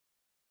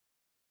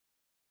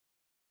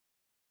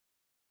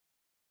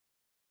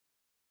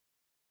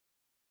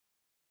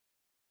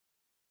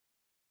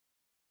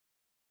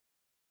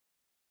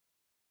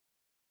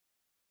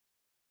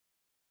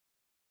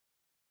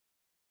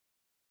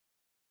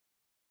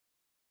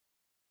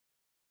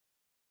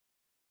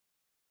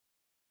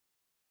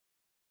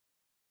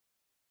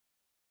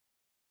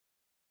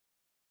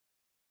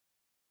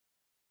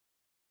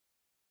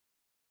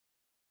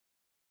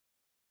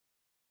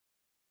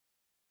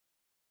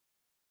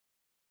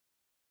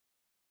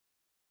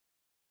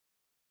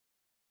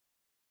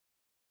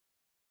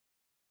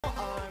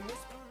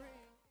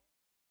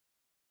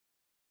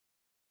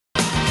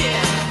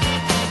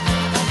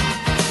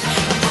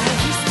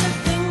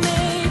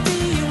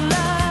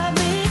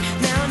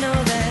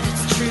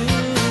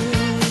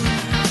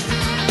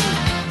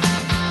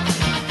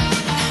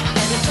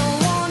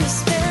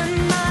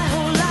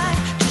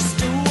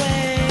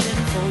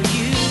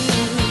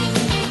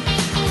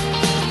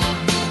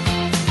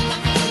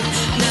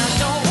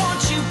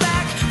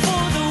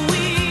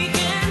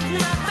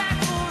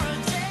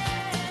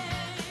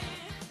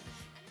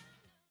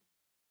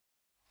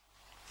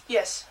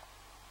Yes.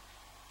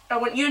 I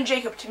want you and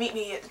Jacob to meet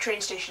me at the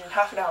train station in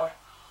half an hour.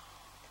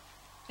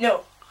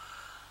 No.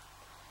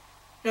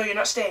 No, you're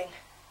not staying.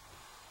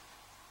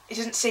 It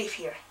isn't safe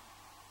here.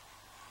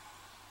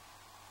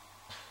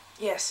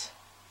 Yes.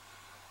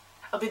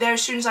 I'll be there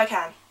as soon as I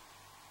can.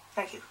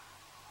 Thank you.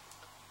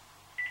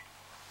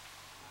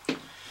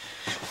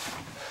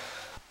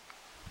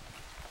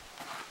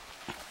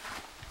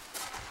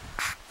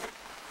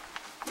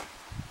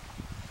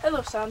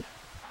 Hello, son.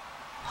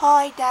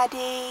 Hi,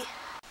 Daddy.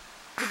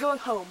 We're going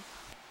home.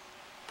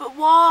 But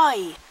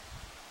why?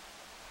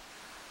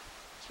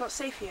 It's not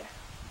safe here.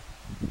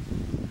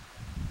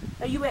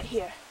 Now you wait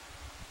here.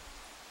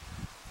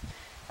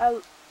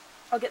 I'll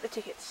get the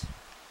tickets.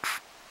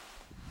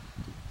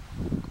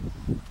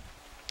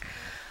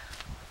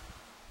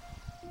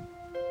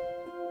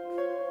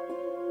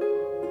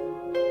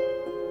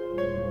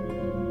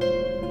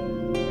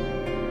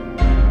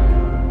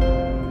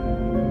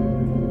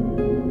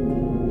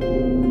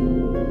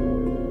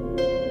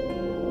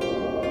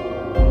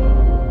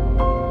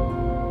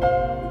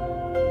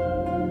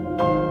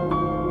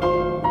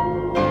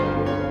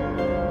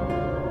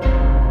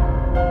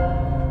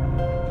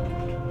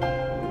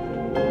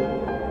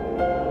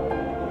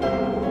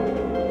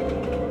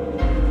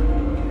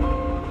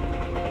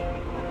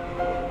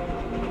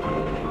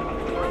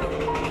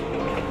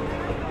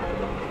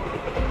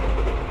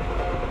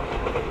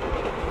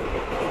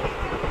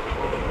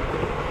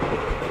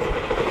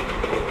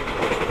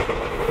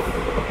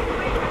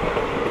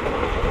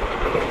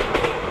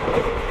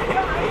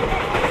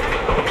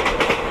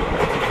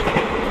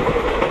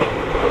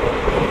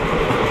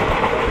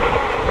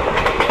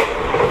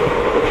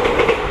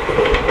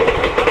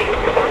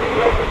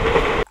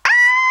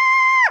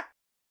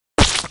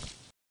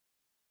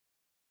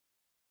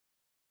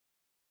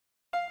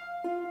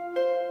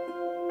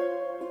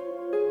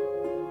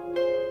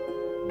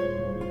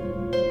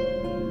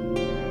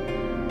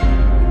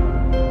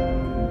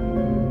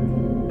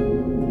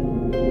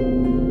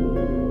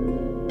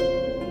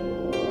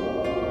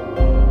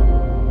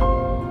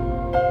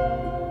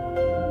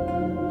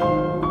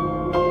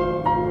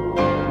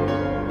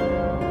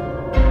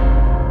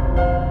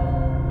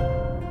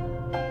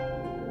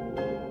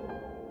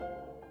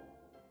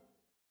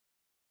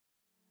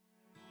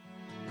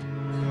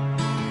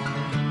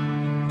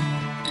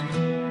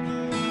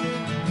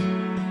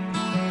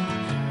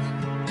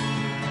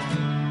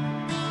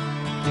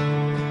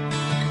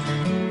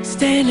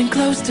 Standing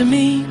close to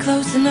me,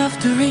 close enough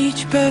to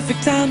reach,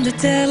 perfect time to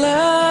tell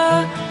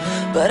her,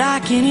 but I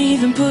can't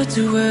even put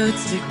two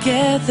words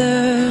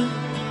together.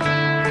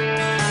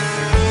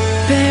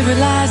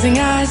 Paralyzing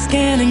eyes,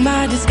 scanning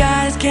my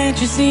disguise, can't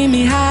you see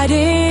me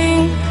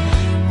hiding?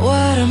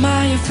 What am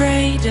I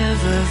afraid of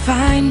her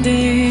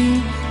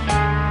finding?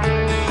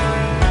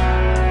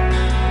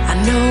 I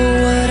know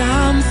what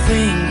I'm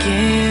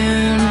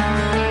thinking,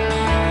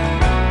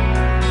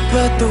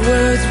 but the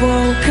words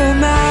won't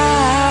come out.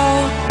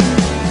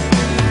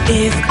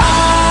 If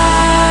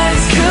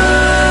eyes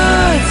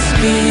could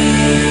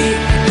speak,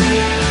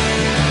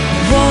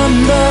 one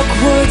look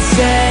would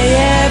say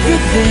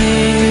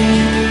everything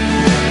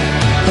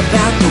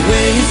about the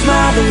way you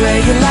smile, the way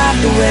you laugh,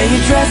 the way you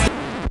dress.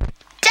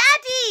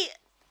 Daddy!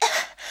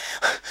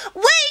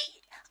 Wait!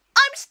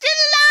 I'm still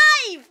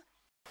alive!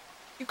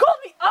 You called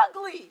me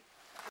ugly!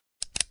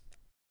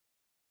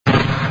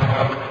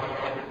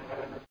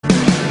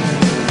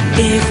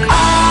 If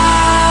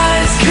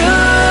eyes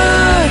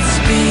could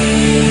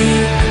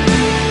speak,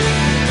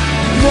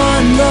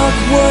 one look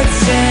would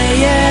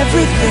say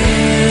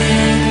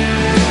everything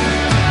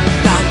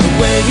about the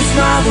way you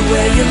smile, the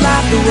way you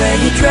laugh, the way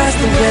you dress,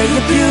 the way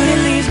your beauty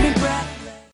leaves me